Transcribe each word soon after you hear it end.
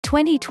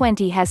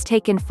2020 has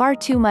taken far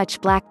too much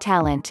black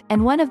talent,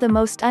 and one of the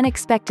most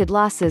unexpected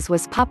losses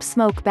was Pop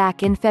Smoke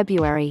back in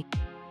February.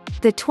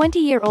 The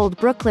 20-year-old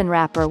Brooklyn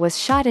rapper was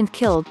shot and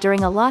killed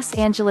during a Los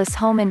Angeles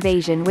home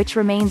invasion which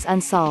remains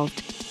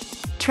unsolved.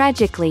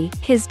 Tragically,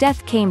 his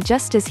death came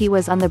just as he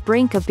was on the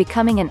brink of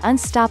becoming an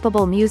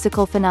unstoppable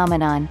musical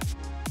phenomenon.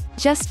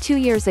 Just 2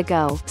 years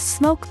ago,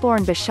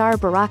 Smoke-born Bashar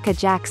Barakah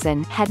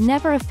Jackson had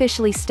never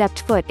officially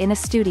stepped foot in a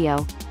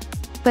studio.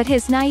 But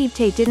his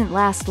naivete didn't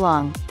last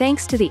long,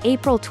 thanks to the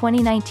April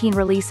 2019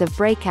 release of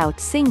breakout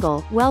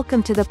single,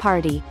 Welcome to the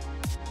Party.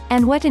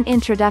 And what an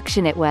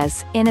introduction it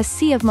was. In a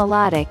sea of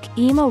melodic,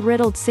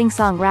 emo-riddled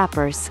singsong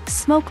rappers,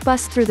 Smoke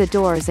bust through the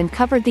doors and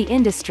covered the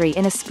industry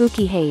in a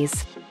spooky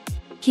haze.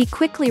 He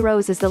quickly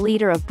rose as the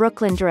leader of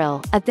Brooklyn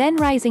Drill, a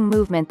then-rising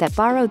movement that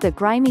borrowed the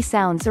grimy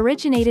sounds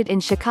originated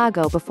in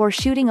Chicago before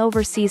shooting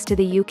overseas to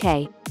the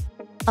UK.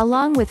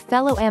 Along with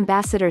fellow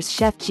ambassadors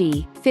Sheff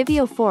G,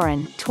 Fivio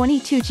Foreign,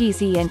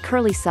 22GZ and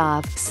Curly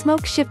Savv,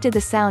 Smoke shifted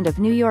the sound of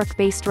New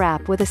York-based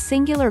rap with a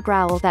singular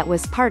growl that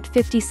was part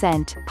 50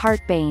 Cent,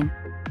 part Bane.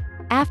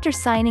 After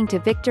signing to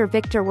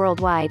Victor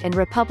Worldwide and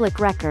Republic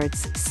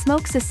Records,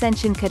 Smoke's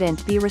ascension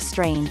couldn't be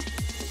restrained.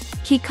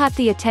 He caught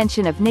the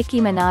attention of Nicki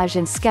Minaj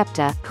and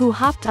Skepta, who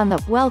hopped on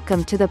the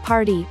Welcome to the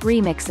Party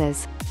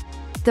remixes.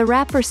 The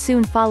rapper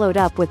soon followed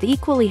up with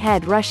equally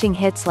head-rushing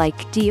hits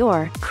like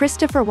Dior,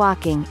 Christopher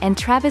Walking, and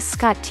Travis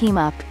Scott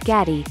team-up,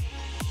 Gatti.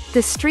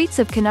 The streets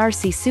of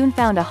Canarsie soon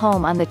found a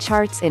home on the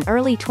charts in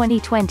early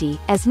 2020,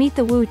 as Meet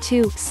the Woo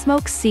 2,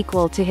 Smoke's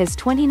sequel to his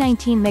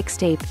 2019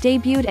 mixtape,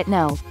 debuted at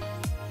No.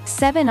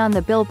 7 on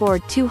the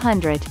Billboard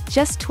 200,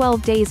 just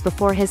 12 days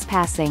before his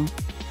passing.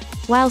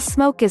 While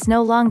Smoke is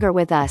no longer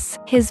with us,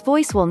 his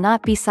voice will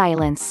not be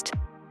silenced.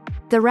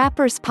 The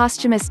rapper's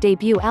posthumous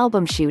debut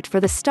album Shoot for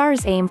the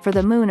Stars Aim for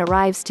the Moon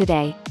arrives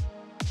today.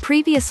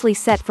 Previously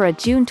set for a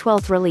June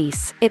 12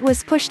 release, it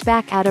was pushed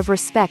back out of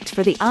respect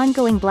for the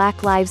ongoing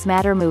Black Lives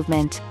Matter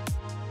movement.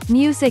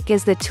 Music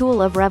is the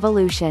tool of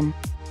revolution.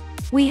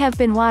 We have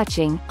been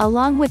watching,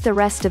 along with the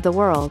rest of the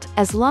world,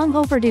 as long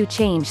overdue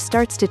change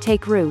starts to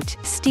take root,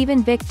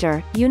 Stephen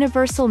Victor,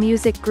 Universal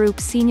Music Group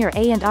Senior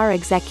A&R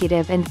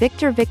Executive and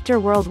Victor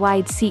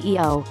Worldwide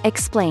CEO,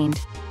 explained.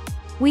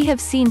 We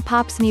have seen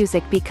pop's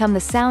music become the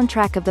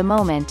soundtrack of the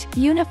moment,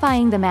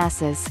 unifying the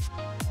masses.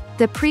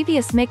 The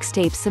previous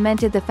mixtape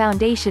cemented the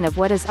foundation of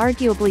what is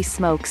arguably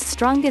Smoke's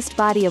strongest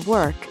body of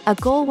work, a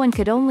goal one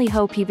could only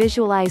hope he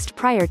visualized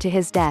prior to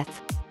his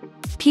death.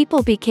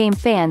 People became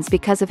fans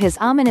because of his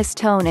ominous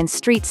tone and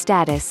street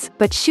status,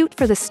 but Shoot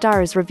for the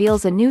Stars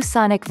reveals a new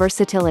sonic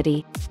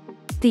versatility.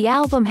 The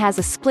album has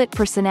a split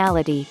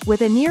personality,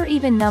 with a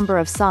near-even number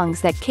of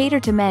songs that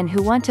cater to men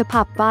who want to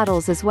pop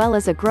bottles as well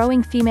as a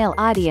growing female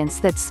audience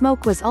that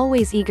Smoke was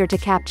always eager to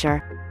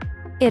capture.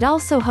 It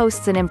also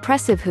hosts an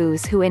impressive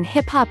who's who in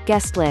hip-hop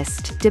guest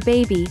list,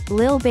 DaBaby,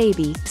 Lil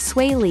Baby,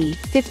 Swae Lee,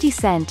 50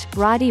 Cent,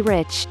 Roddy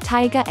Ricch,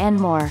 Tyga and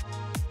more.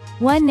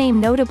 One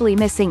name notably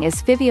missing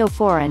is Fivio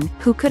Foreign,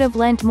 who could have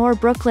lent more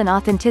Brooklyn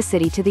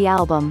authenticity to the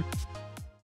album.